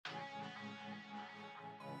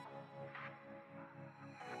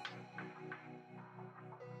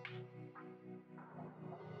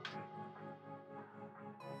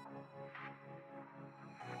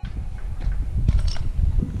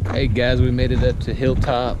Hey guys, we made it up to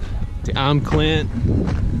Hilltop. I'm Clint.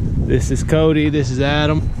 This is Cody. This is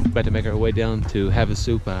Adam. About to make our way down to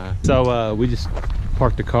Havasupai. So we just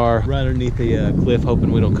parked the car right underneath the cliff,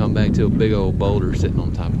 hoping we don't come back to a big old boulder sitting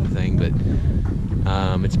on top of the thing. But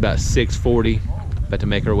it's about 6:40. About to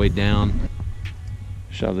make our way down.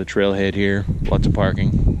 Shot the trailhead here. Lots of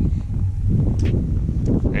parking.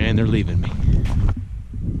 And they're leaving me.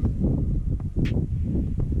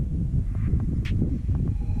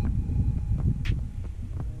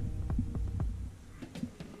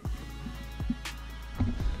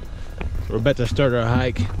 We're about to start our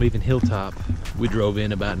hike, leaving Hilltop. We drove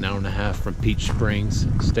in about an hour and a half from Peach Springs,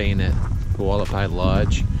 staying at Havasupai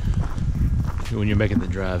Lodge. When you're making the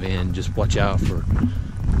drive in, just watch out for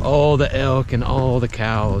all the elk and all the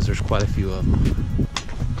cows. There's quite a few of them.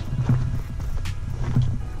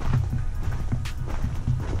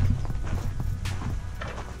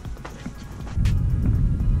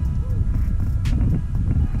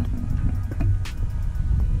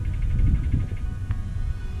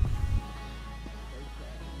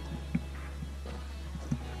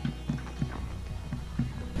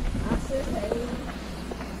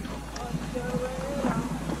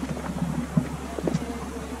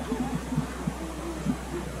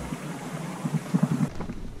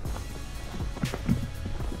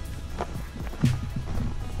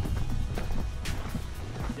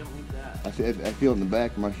 I feel it in the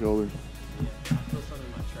back of my shoulders. Yeah, I feel something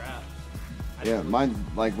in my trap. Yeah, mine's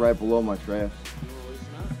like right below my traps. You want to loosen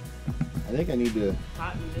up? I think I need to.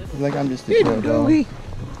 Tighten this. I feel like I'm just a slow dog.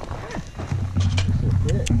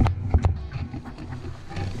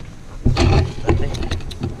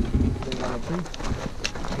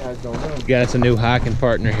 Guys don't know. We got us a new hiking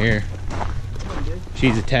partner here.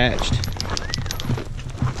 She's attached.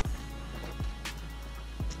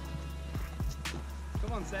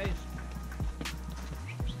 Come on, Sage.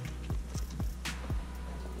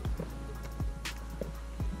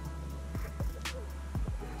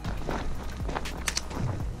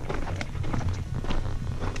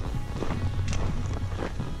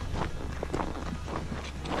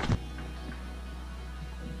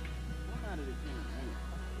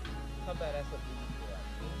 How bad that's what people feel like.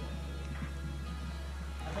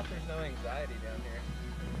 I hope there's no anxiety down here.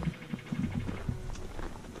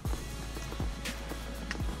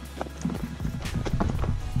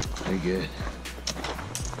 Very good.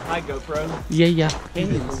 Hi, GoPro. Yeah.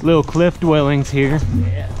 Little cliff dwellings here.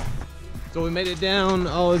 Yeah. So we made it down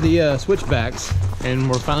all of the switchbacks, and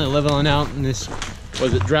we're finally leveling out in this,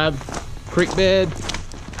 was it dry creek bed?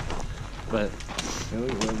 But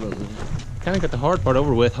kind of got the hard part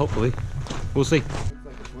over with, hopefully. We'll see. Looks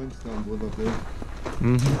like a Flintstones live up there.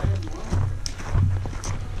 Mm-hmm.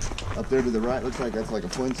 Up there to the right, looks like that's like a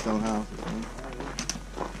Flintstone house or something.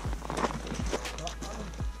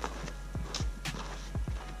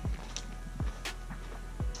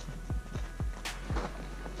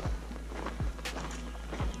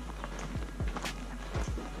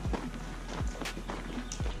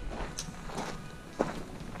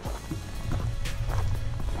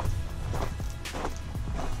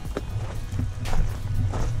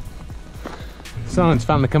 Sun's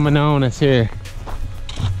finally coming on us here.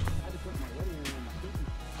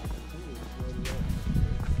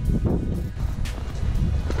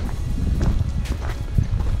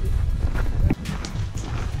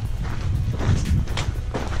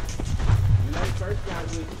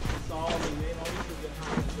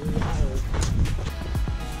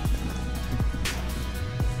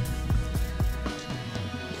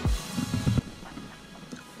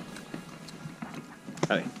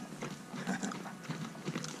 Hi.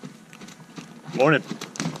 Morning.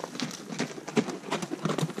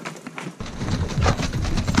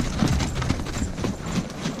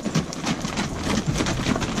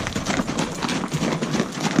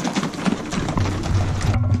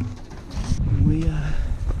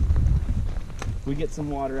 We get some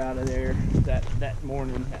water out of there that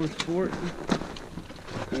morning at sport,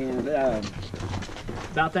 and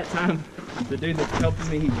about that time, the dude that's helping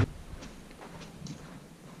me,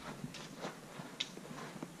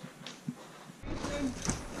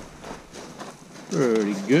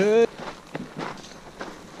 Pretty good.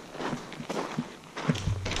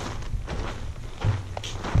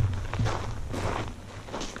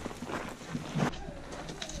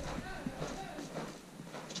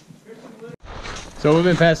 So we've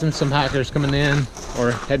been passing some hikers coming in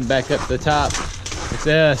or heading back up the top.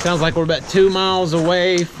 It sounds like we're about 2 miles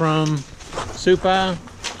away from Supai.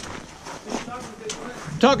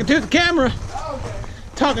 Talking to the camera.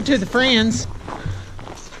 Talking to the friends.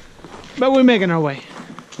 But we're making our way.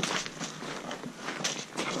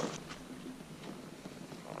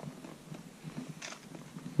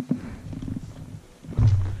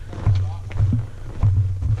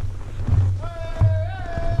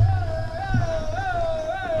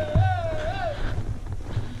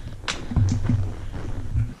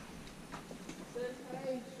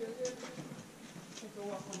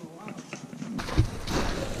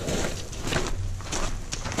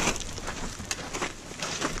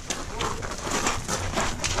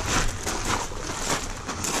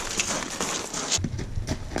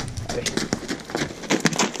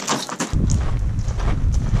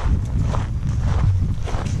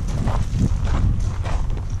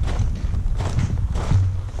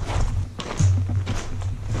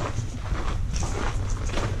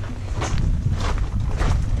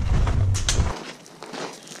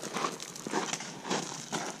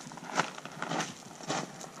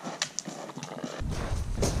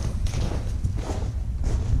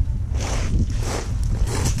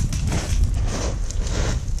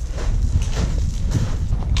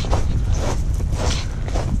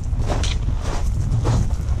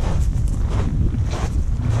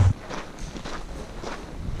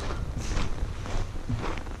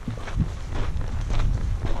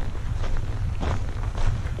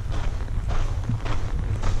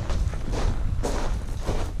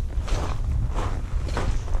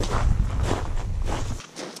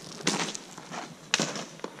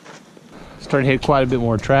 starting to hit quite a bit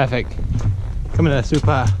more traffic. Coming to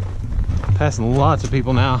Havasupai, passing lots of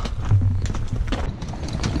people now.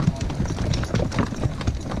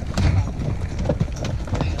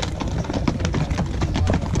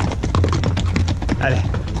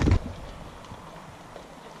 Allez.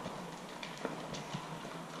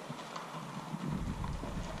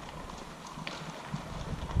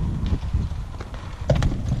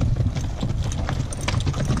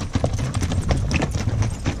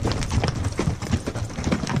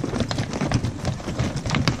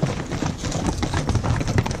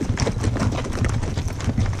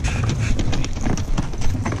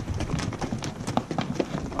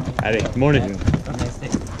 Howdy. Good morning. I'm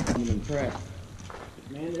impressed.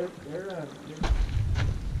 Man, they're that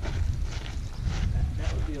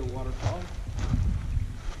would be a waterfall.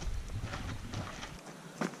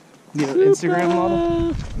 You know, Instagram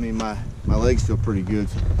model? I mean, my legs feel pretty good.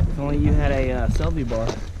 If only you had a selfie bar.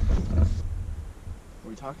 Are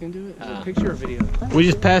we talking to it? Is it a picture or video? We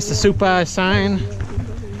just passed the Havasupai sign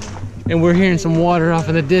and we're hearing some water off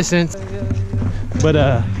in the distance.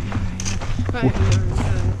 But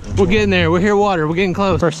we're getting there. We're here water. We're getting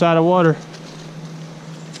close. First side of water.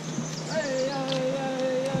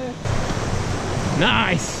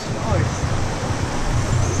 Nice.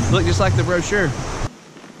 Look just like the brochure.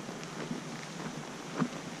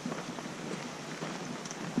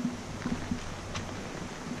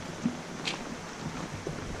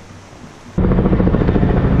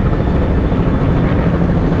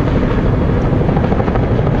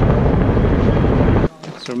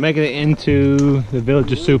 So we're making it into the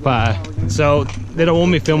village of Havasupai. So they don't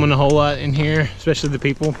want me filming a whole lot in here, especially the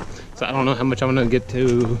people. So I don't know how much I'm gonna get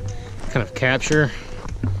to kind of capture.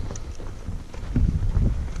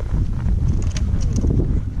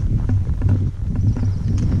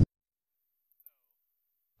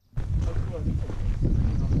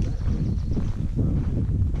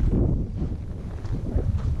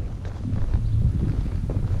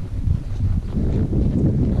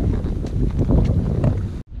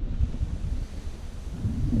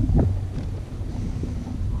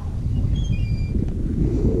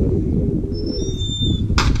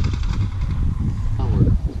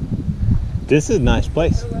 This is a nice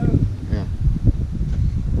place. Yeah.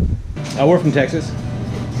 We're from Texas.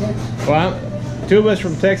 Well, two of us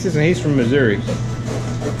from Texas and he's from Missouri. Let's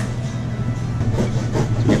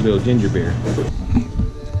get a little ginger beer.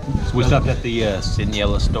 So we stopped at the Sin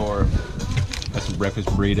store. Got some breakfast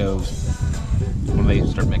burritos. When they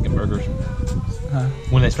start making burgers. Huh?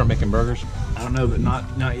 When they start making burgers. I don't know, but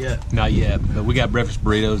not yet. Not yet, but we got breakfast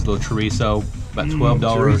burritos, a little chorizo, about $12.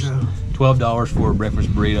 Chorizo. $12 for a breakfast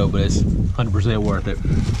burrito, but it's 100% worth it.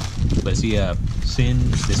 But it's the Sin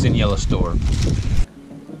store.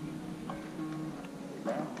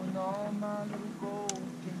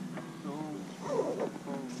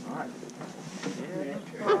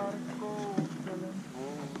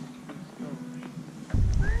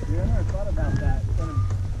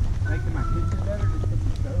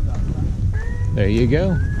 There you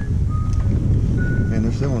go. Man,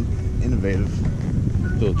 they're so innovative.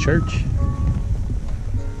 Little church.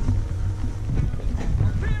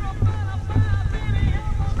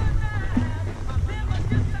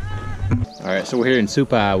 All right, so we're here in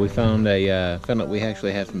Havasupai. We found out we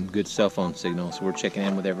actually have some good cell phone signal, so we're checking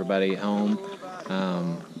in with everybody at home.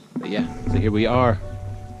 But yeah, so here we are.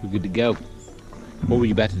 We're good to go. What were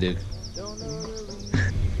you about to do?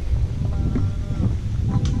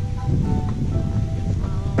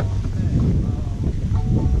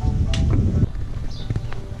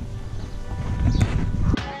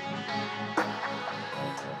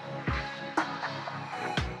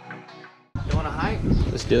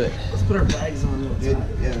 Let's do it. Let's put our bags on real Yeah, tight.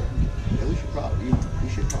 yeah. We should probably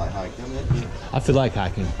hike. I mean, I feel like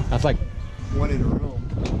hiking. I feel like one in a room.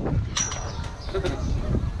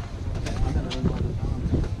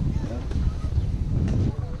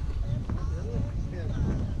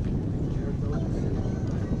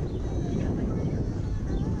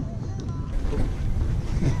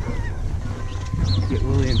 Get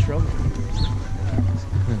Willie in trouble.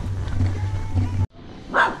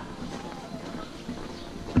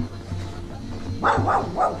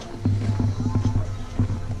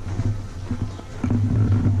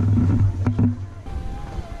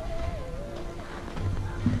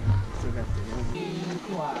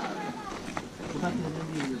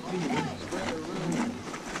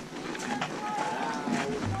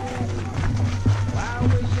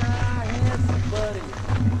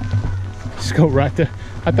 just go right to.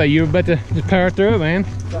 I thought you were about to just power through it, man.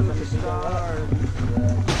 Jen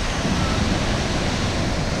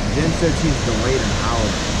said she's delayed an hour.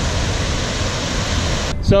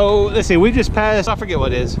 So let's see, we just passed, I forget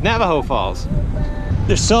what it is, Navajo Falls.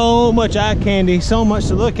 There's so much eye candy, so much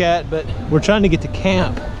to look at, but we're trying to get to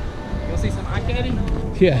camp. You'll see some eye candy?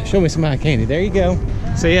 Yeah, show me some eye candy. There you go.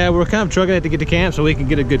 So yeah, we're kind of trucking it to get to camp so we can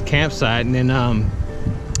get a good campsite, and then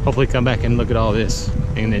hopefully come back and look at all this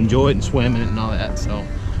and enjoy it and swim in it and all that. So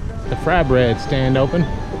the fry bread stand open.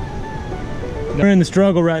 We're in the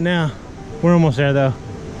struggle right now. We're almost there though.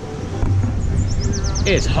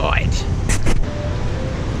 It's hot.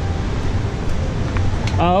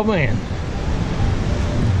 Oh man.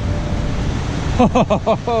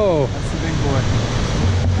 Oh, That's the big boy.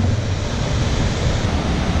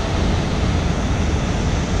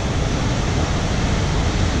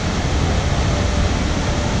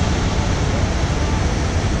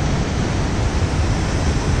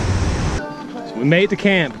 we made it to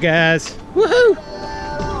camp, guys. Woohoo!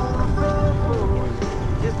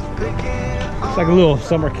 It's like a little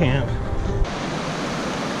summer camp.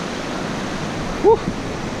 Woo.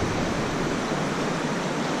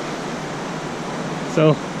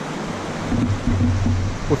 So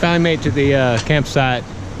we finally made it to the campsite.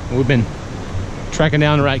 We've been tracking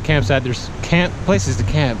down the right campsite. There's places to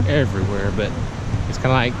camp everywhere, but it's kind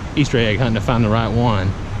of like Easter egg hunting to find the right one.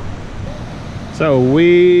 So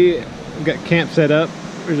we got camp set up.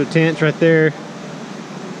 There's our tents right there.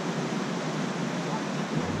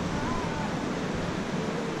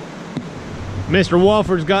 Mr.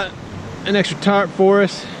 Walford's got an extra tarp for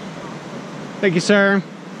us. Thank you, sir.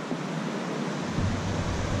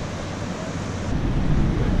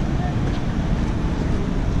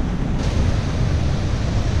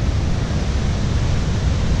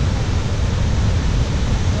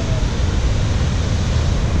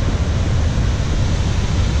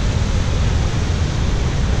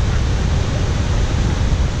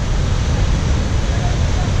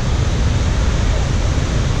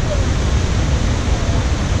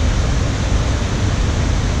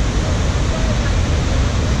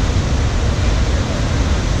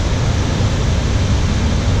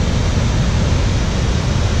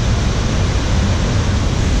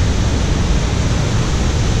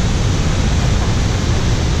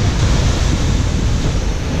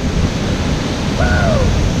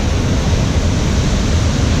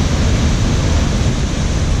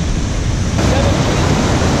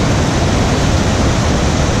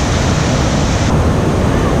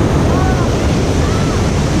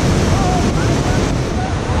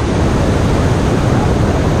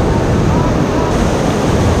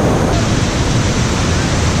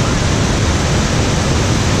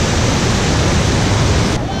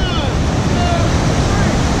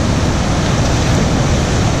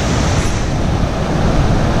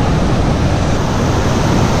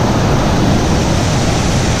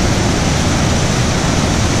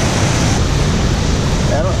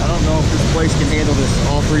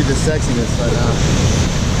 The sexiness, but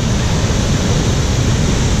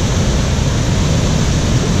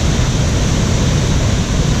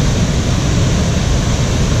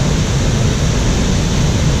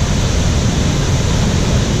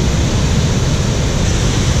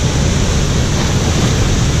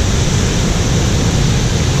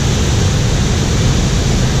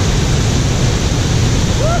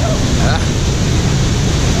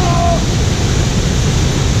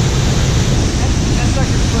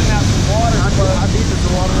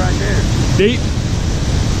deep.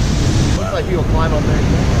 looks like he'll climb up there.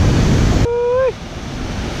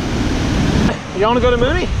 You want to go to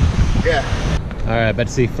Mooney? Yeah. All right, about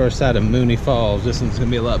to see first side of Mooney Falls. This one's gonna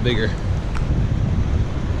be a lot bigger.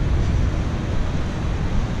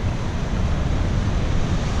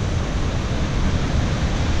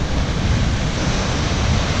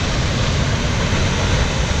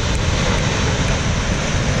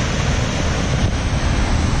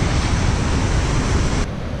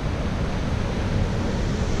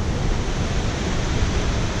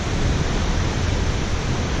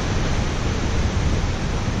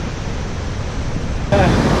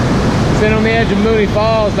 Sitting on the edge of Mooney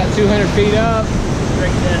Falls, about 200 feet up.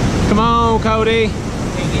 Right there. Come on, Cody.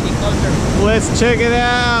 Can't get any closer. Let's check it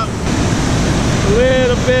out. A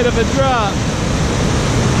little bit of a drop.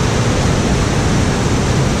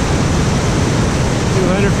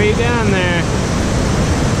 200 feet down there.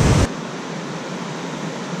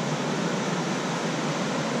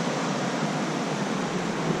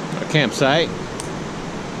 Our campsite.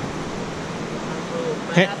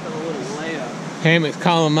 Hammock's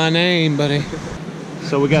calling my name, buddy.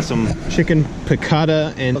 So we got some chicken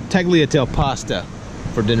piccata and tagliatelle pasta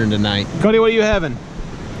for dinner tonight. Cody, what are you having?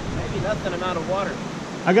 Maybe nothing amount of water.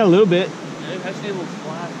 I got a little bit. I just need a little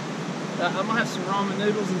splash. I'm gonna have some ramen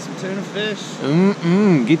noodles and some tuna fish.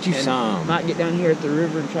 Get you And some. might get down here at the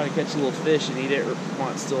river and try to catch a little fish and eat it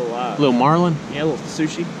while it's still alive. Little marlin. Yeah, a little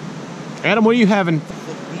sushi. Adam, what are you having?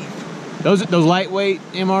 Those lightweight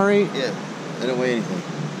MRE? Yeah, they don't weigh anything.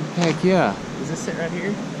 Heck yeah. Does this sit right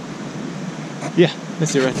here? Yeah,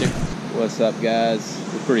 that's it right there. What's up, guys?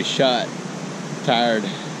 We're pretty shot, tired.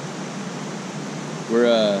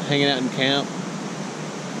 We're hanging out in camp.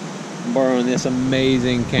 I'm borrowing this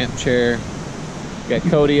amazing camp chair. Got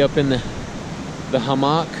Cody up in the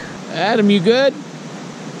hammock. Adam, you good?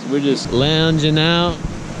 So we're just lounging out.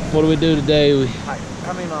 What do we do today?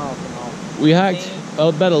 How many miles and all? We hiked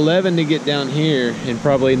about 11 to get down here, and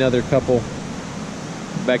probably another couple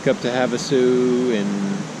back up to Havasu,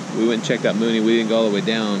 and we went and checked out Mooney. We didn't go all the way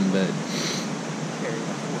down, but Carrying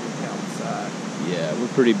a 40-pound sack. yeah, we're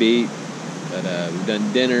pretty beat. But we've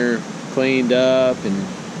done dinner, cleaned up, and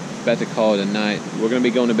about to call it a night. We're gonna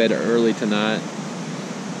be going to bed early tonight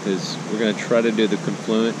because we're gonna try to do the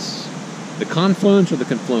confluence. The confluence or the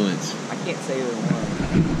confluence? I can't say either one.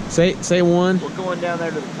 Say one. We're going down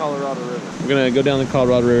there to the Colorado River. We're gonna go down the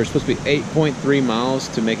Colorado River. It's supposed to be 8.3 miles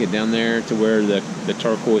to make it down there to where the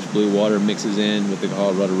turquoise blue water mixes in with the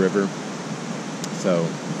Colorado River. So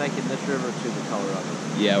Taking this river to the Colorado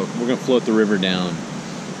River. yeah, we're gonna float the river down.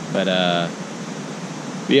 But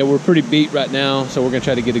yeah, we're pretty beat right now, so we're gonna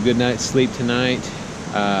try to get a good night's sleep tonight.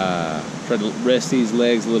 Try to rest these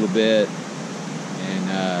legs a little bit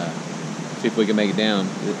and see if we can make it down.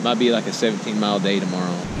 It might be like a 17-mile day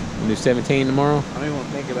tomorrow. We'll do 17 tomorrow? I don't even want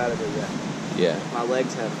to think about it, but yeah. Yeah. My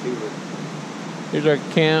legs have fever. Here's our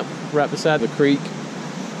camp right beside the creek.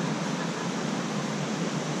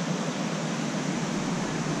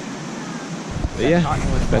 But yeah,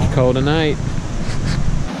 it's about to call tonight.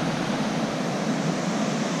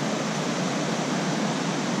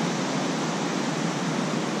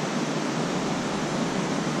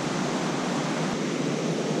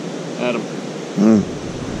 Adam.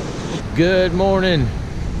 Good morning.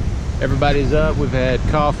 Everybody's up. We've had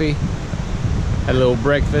coffee, had a little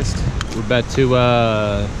breakfast. We're about to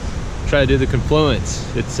try to do the confluence.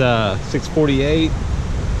 It's 6:48,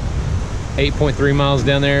 8.3 miles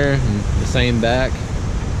down there and the same back.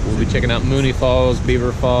 We'll be checking out Mooney Falls,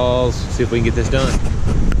 Beaver Falls, see if we can get this done.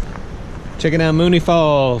 Checking out Mooney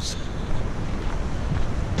Falls.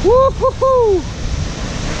 Woo-hoo-hoo!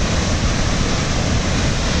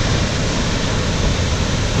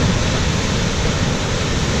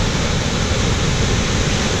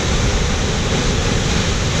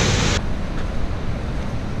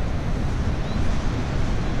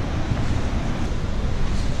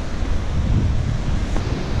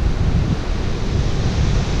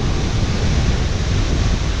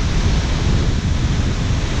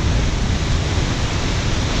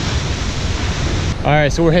 All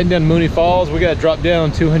right, so we're heading down Mooney Falls. We got to drop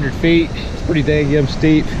down 200 feet. It's pretty dang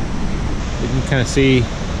steep. You can kind of see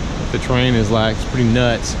what the terrain is like. It's pretty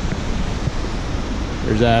nuts.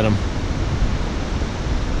 There's Adam.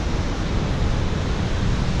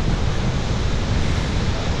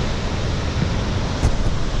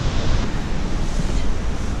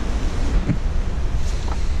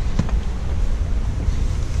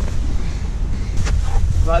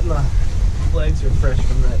 Glad my legs are fresh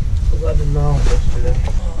from that 11 miles yesterday.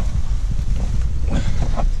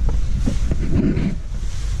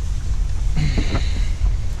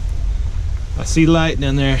 I see light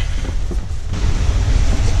down there.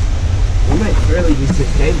 We might fairly just hit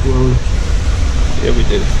cave blowing. Yeah, we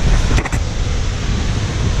do.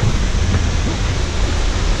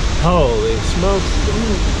 Holy smokes.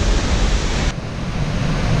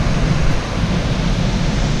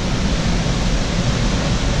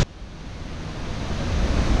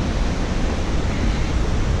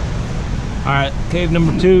 All right, cave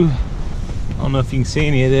number 2. I don't know if you can see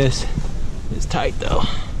any of this. It's tight though.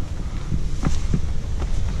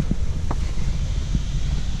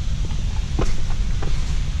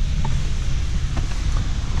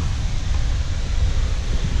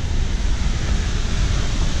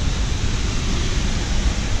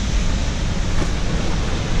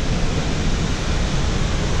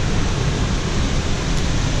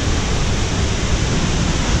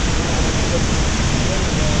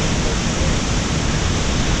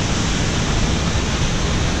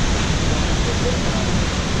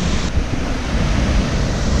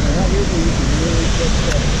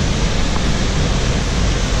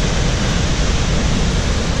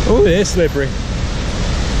 Oh, it is slippery.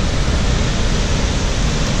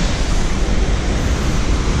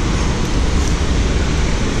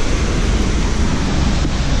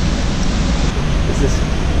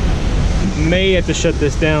 May have to shut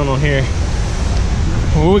this down on here.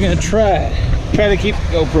 Well, we're gonna try to keep the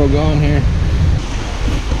GoPro going here.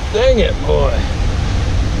 Dang it, boy.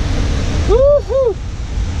 Woohoo!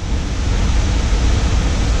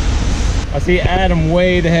 I see Adam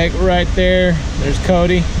way the heck right there. There's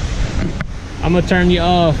Cody. I'm gonna turn you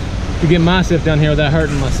off to get myself down here without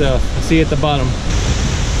hurting myself. I see you at the bottom.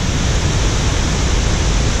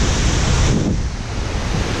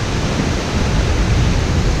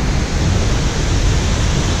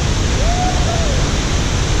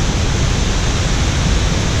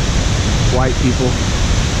 White people.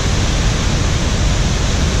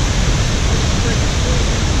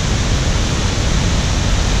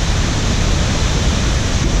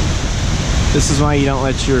 This is why you don't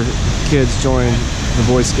let your kids join the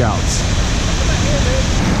Boy Scouts.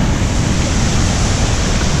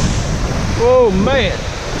 Whoa, man.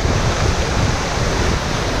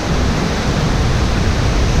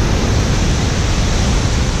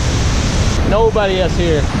 Nobody else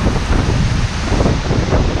here.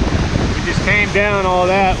 We just came down all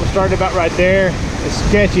that. We started about right there. It's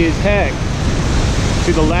sketchy as heck.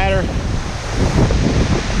 See the ladder?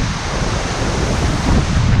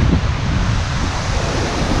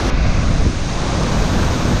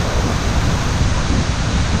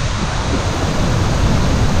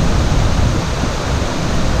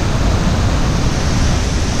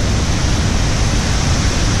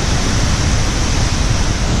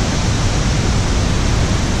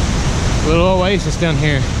 Little oasis down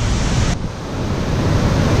here.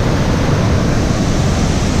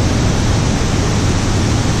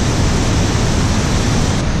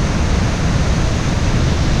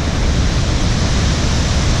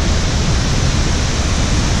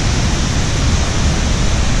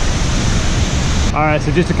 All right,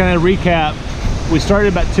 so just to kind of recap, we started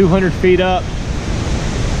about 200 feet up.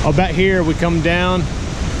 About here, we come down,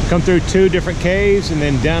 come through 2 different caves, and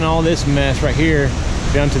then down all this mess right here,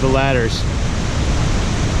 down to the ladders.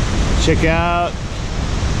 Check out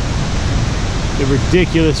the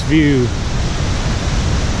ridiculous view.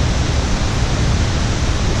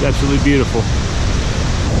 It's absolutely beautiful.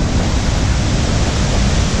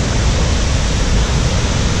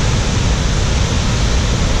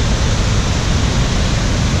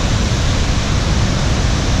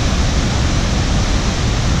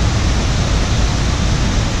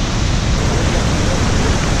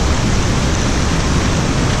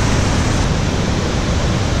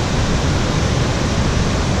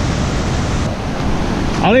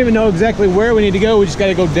 I don't even know exactly where we need to go. We just got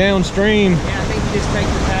to go downstream. Yeah, I think you just take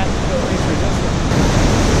the path to go at least for this one.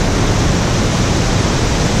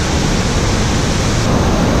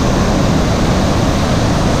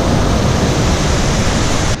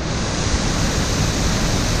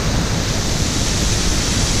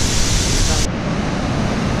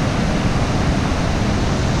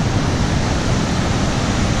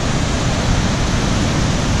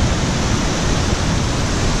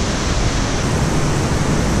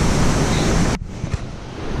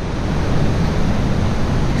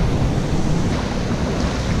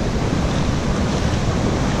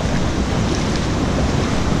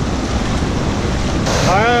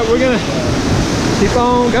 We're gonna keep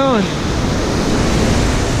on going.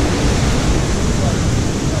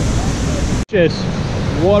 Just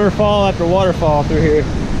waterfall after waterfall through here.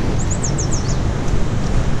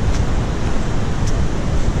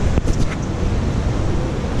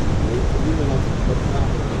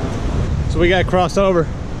 So we gotta cross over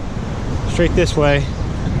straight this way.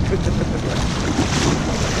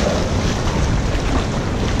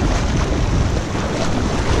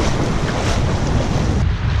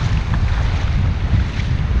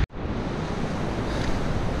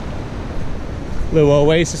 Little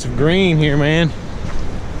oasis of green here, man.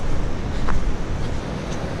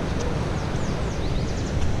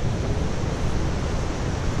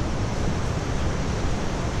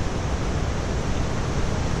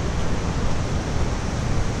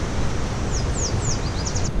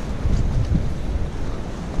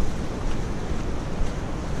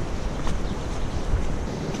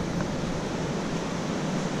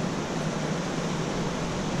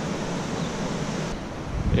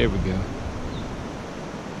 There we go.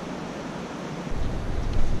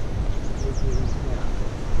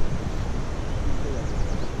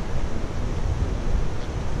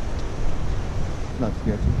 Not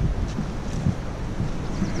sketchy.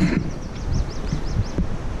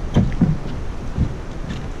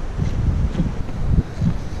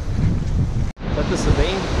 Is that the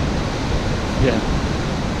Sabine? Yeah.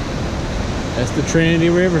 That's the Trinity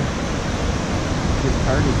River.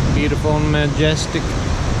 Beautiful and majestic.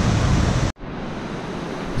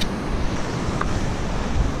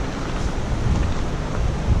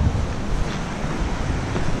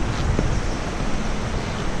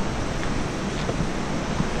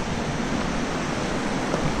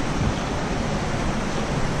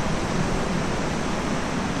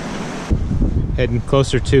 heading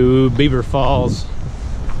closer to Beaver Falls.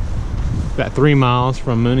 About 3 miles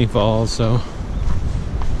from Mooney Falls, so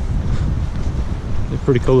it's a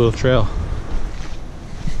pretty cool little trail.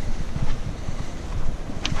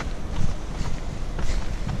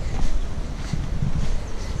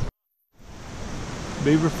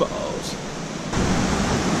 Beaver Falls.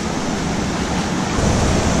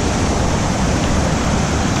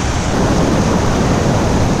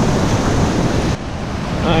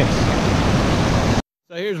 Nice.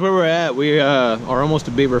 So here's where we're at. We are almost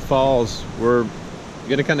to Beaver Falls. We're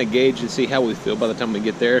gonna kind of gauge and see how we feel by the time we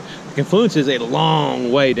get there. The confluence is a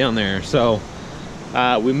long way down there, so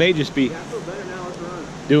we may just be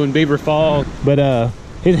doing Beaver Falls, but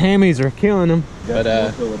his hammies are killing him.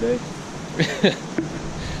 But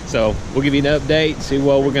so we'll give you an update, see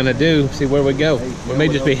what we're gonna do, see where we go. We may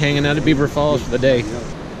just be hanging out at Beaver Falls for the day.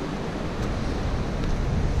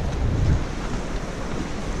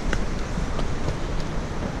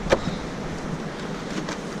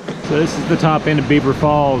 So this is the top end of Beaver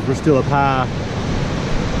Falls. We're still up high,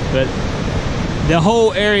 but the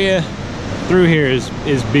whole area through here is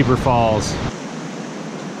Beaver Falls.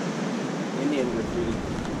 Indian graffiti.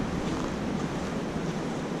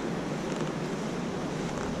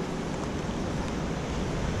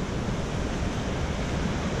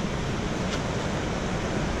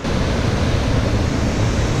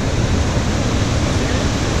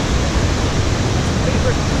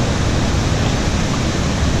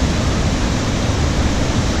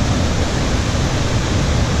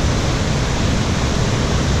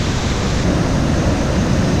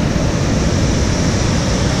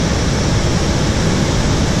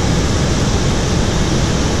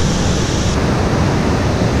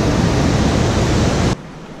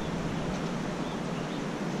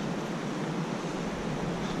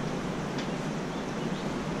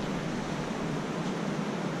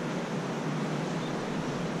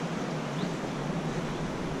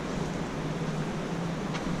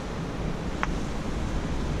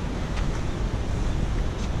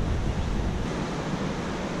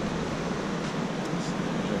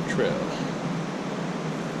 Trail.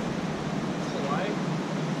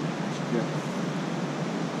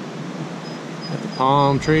 Got the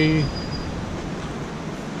palm tree.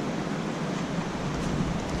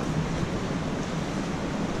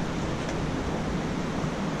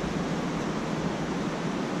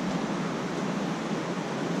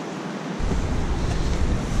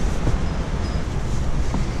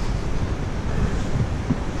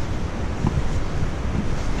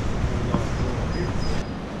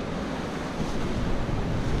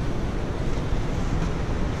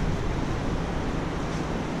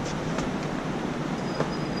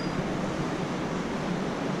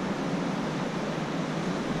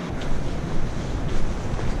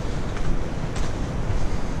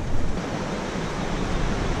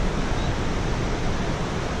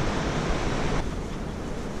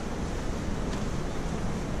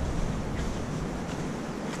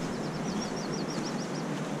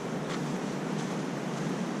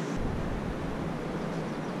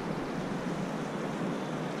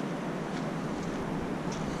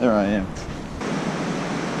 There I am.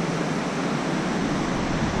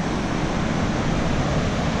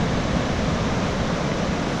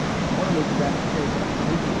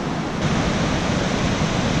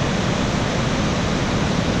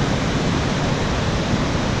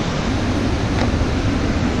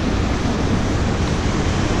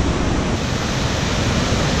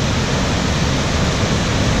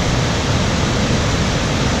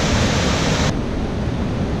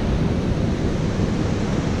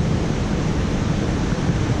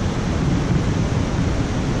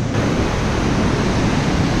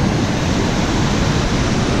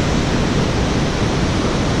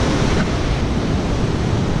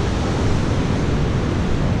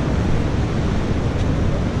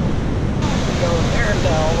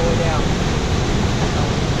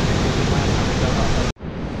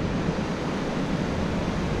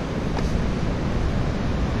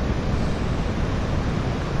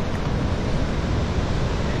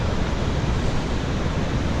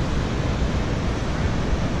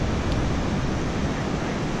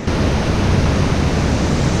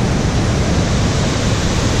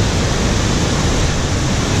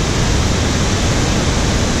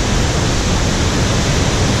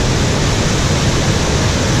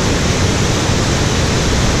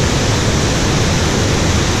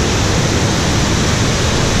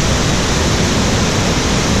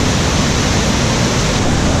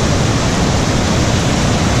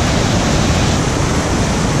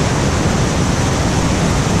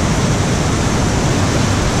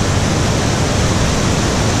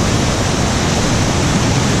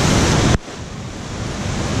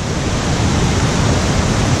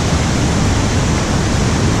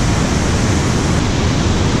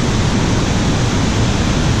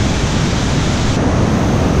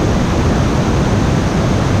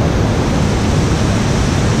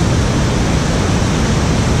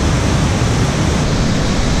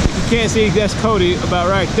 can't see, that's Cody about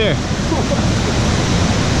right there.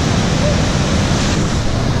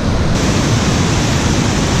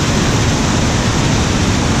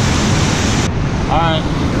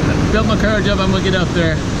 Alright, built my courage up, I'm gonna get up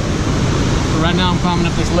there. But right now I'm climbing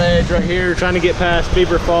up this ledge right here, trying to get past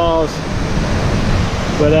Beaver Falls.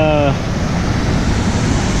 But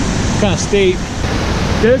kind of steep.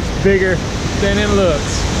 It's bigger than it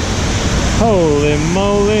looks. Holy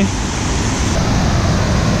moly.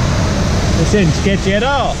 This isn't sketchy at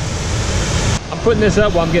all. I'm putting this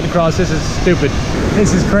up while I'm getting across. This is stupid.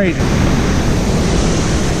 This is crazy.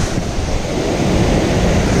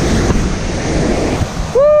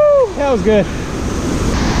 Woo! That was good.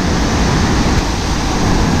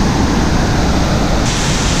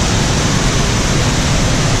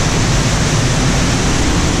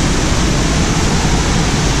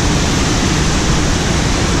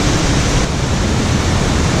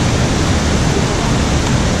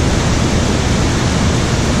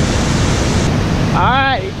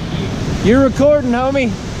 You're recording, homie.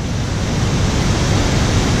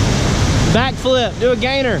 Backflip, do a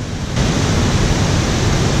gainer.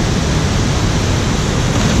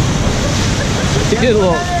 He did a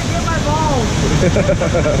little. Get my balls.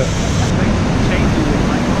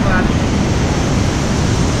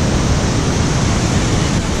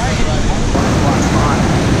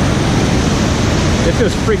 It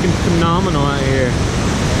feels freaking phenomenal out here.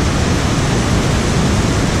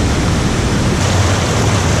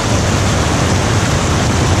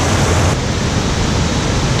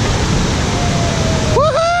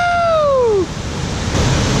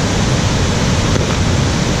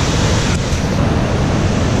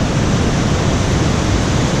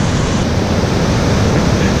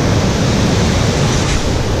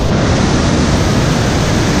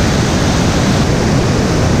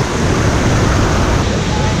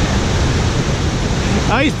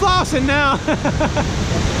 Oh, he's flossing now.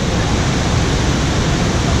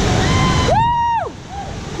 Woo!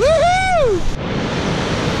 Woohoo!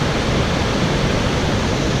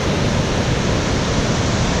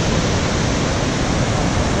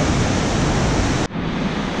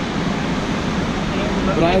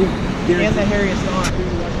 But I guarantee And the hairiest arm.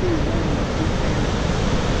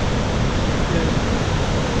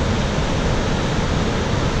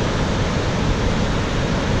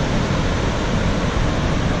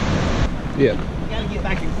 Yeah. We gotta get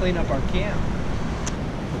back and clean up our camp.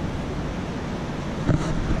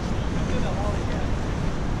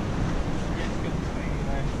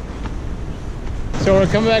 So we're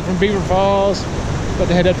coming back from Beaver Falls, about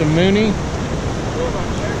to head up to Mooney.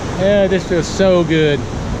 Yeah, this feels so good.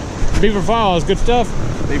 Beaver Falls, good stuff.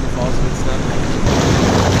 Beaver Falls, good stuff.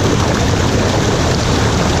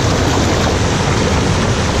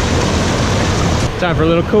 Time for a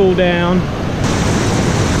little cool down.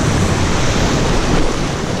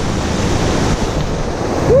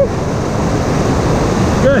 Woo.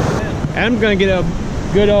 Good. I'm gonna get a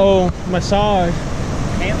good old massage.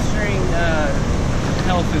 Hamstring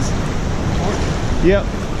health is important. Yep.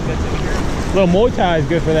 A little Muay Thai is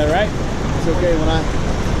good for that, right? it's okay when I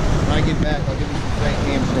get back. I'll give you some fake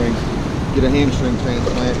hamstrings. Get a hamstring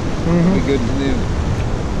transplant. Be good as new.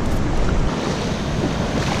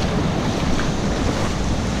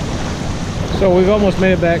 So we've almost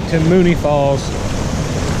made it back to Mooney Falls.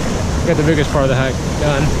 Got the biggest part of the hike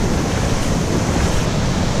done.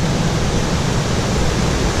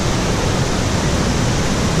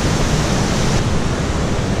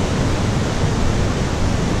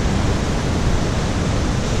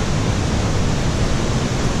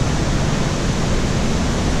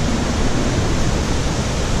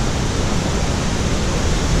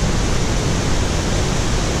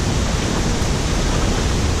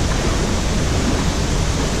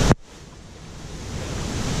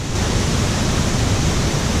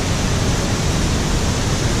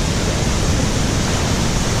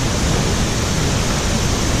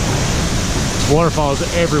 Waterfalls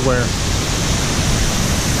everywhere.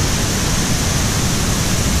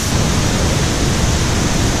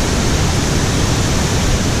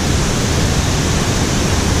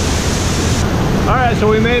 All right, so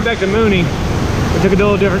we made it back to Mooney. We took a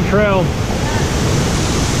little different trail.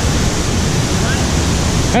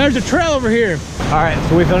 And there's a trail over here. All right,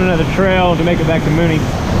 so we found another trail to make it back to Mooney.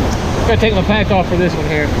 Gotta take my pack off for this one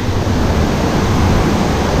here.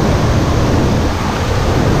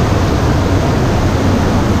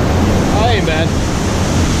 Ain't bad.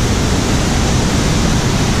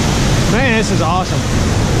 Man, this is awesome.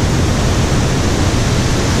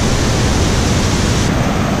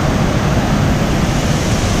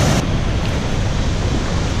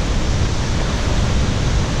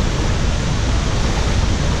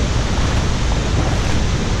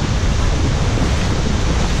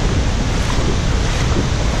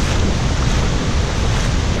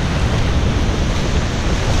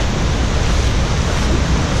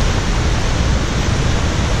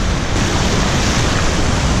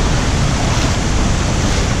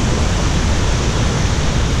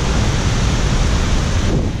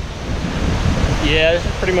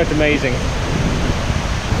 much amazing.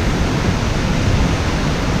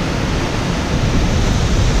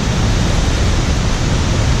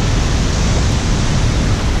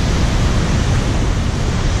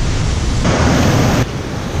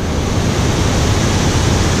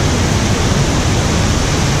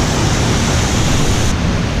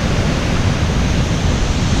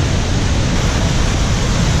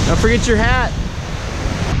 Don't forget your hat.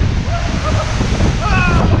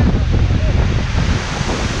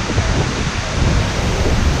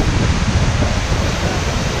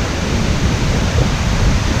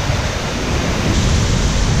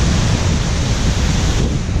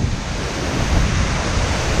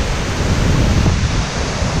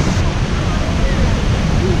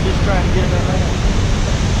 Just trying to get it around.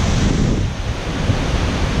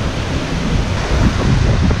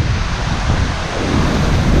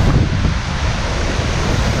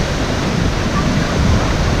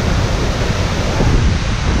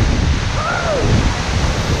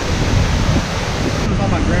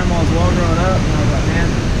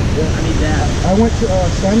 I went to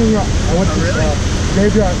Standing Rock. I went to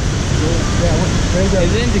Graveyard. Yeah, I went to Graveyard.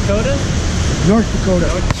 Is it in Dakota? North Dakota.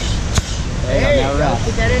 Hey, all right.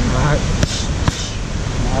 Put that in.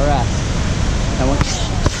 All right. I want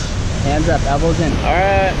hands up, elbows in. All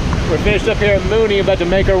right, we're finished up here at Mooney, about to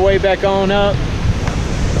make our way back on up.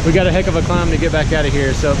 We got a heck of a climb to get back out of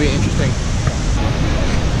here, so it'll be interesting.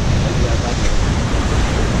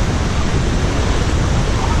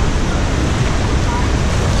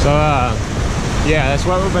 So, yeah, that's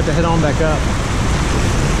why we're about to head on back up.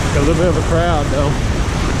 Got a little bit of a crowd, though.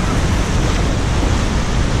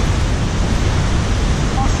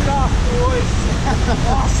 Wash it off, boys.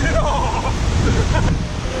 Wash it off.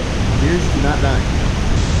 Here's do not die.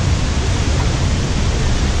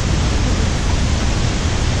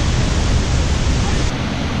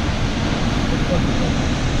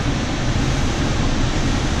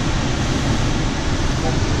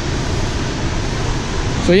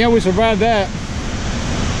 So yeah, we survived that.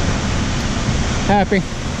 Happy,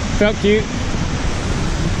 felt cute.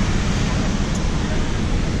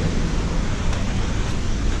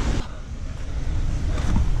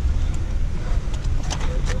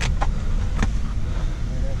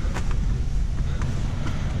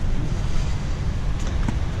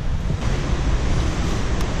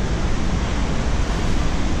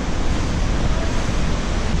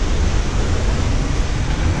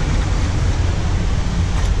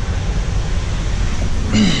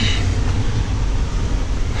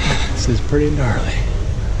 This is pretty gnarly.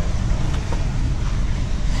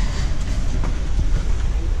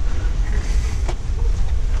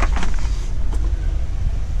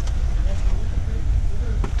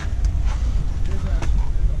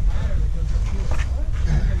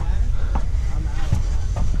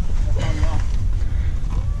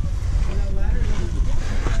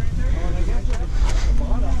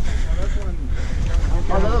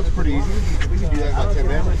 Oh, that looks pretty easy. We can do that in about 10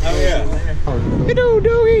 minutes. Oh, yeah. Hello,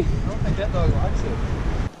 doggy. I don't think that dog likes it.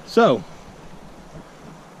 So,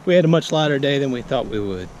 we had a much lighter day than we thought we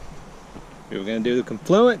would. We were going to do the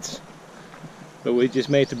confluence, but we just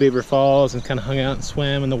made it to Beaver Falls and kind of hung out and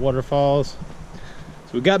swam in the waterfalls.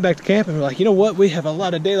 So we got back to camp and we're like, you know what? We have a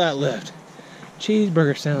lot of daylight left.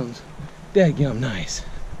 Cheeseburger sounds dadgum nice.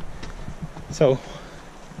 So,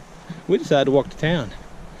 we decided to walk to town.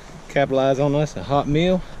 Capitalize on us, a hot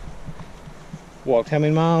meal. Walked how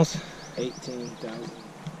many miles? 18,000.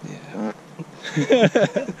 Yeah.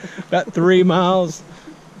 About 3 miles.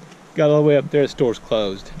 Got all the way up there, the store's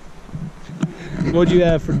closed. What'd you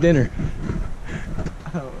have for dinner?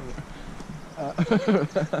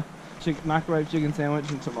 Microwave chicken sandwich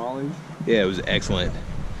and tamales. Yeah, it was excellent.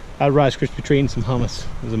 I had Rice Krispie treat and some hummus.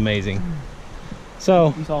 It was amazing.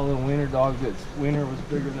 So, You saw a little wiener dog that's wiener was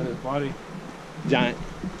bigger than his body. giant.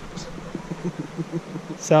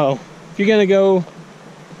 So, if you're gonna go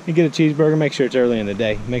and get a cheeseburger, make sure it's early in the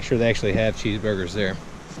day. Make sure they actually have cheeseburgers there.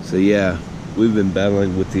 So yeah, we've been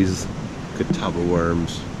battling with these catawba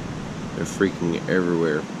worms. They're freaking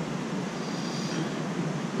everywhere.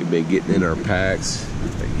 We've been getting in our packs.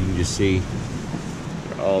 Like you can just see,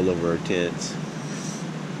 they're all over our tents.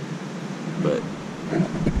 But you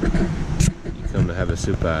come to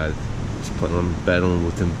Havasupai, just plan on battling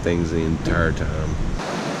with them things the entire time.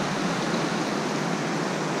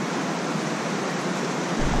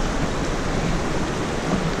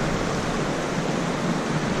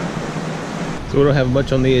 So we don't have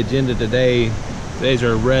much on the agenda today. Today's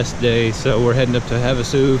our rest day, so we're heading up to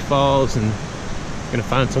Havasu Falls and gonna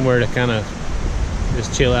find somewhere to kind of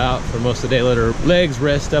just chill out for most of the day, let our legs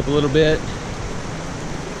rest up a little bit.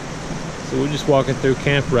 So we're just walking through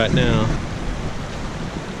camp right now.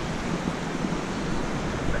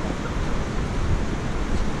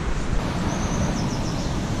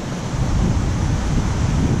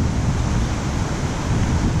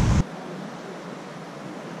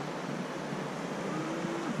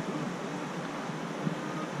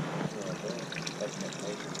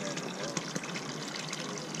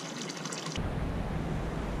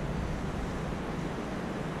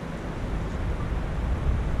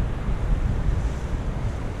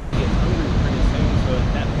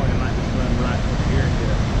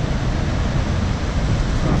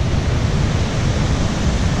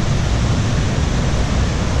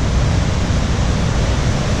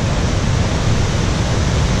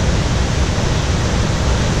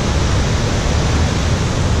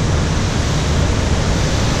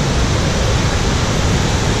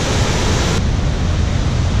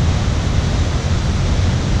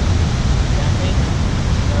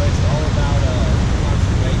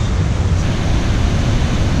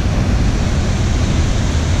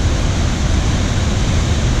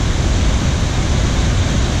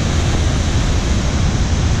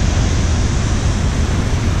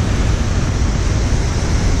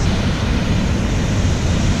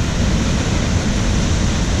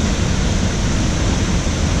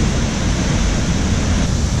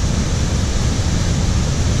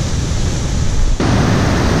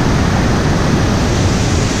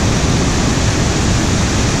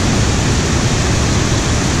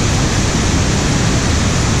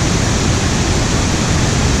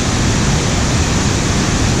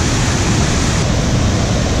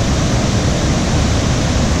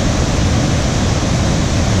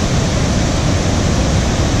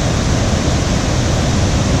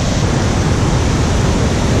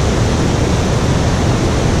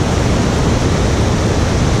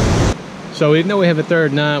 So even though we have a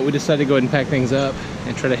third night, we decided to go ahead and pack things up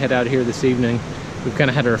and try to head out here this evening. We've kind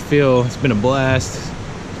of had our fill. It's been a blast.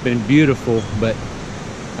 It's been beautiful, but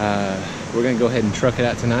we're gonna go ahead and truck it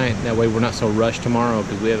out tonight. That way we're not so rushed tomorrow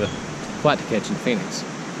because we have a flight to catch in Phoenix.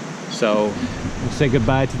 So we'll say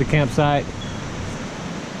goodbye to the campsite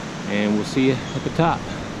and we'll see you at the top.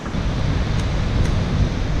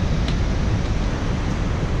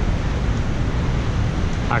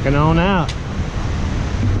 Hiking on out.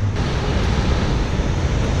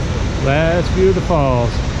 Last view of the falls.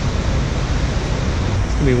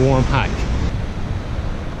 It's gonna be a warm hike.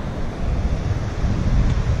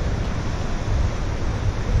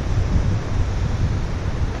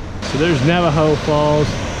 So there's Navajo Falls.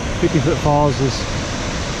 50-foot falls is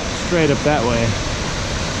straight up that way.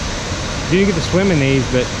 Didn't get to swim in these,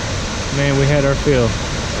 but man, we had our fill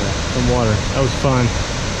from water. That was fun.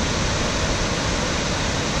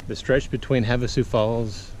 The stretch between Havasu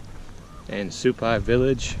Falls and Supai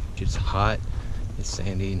Village, it's hot, it's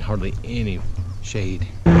sandy, and hardly any shade.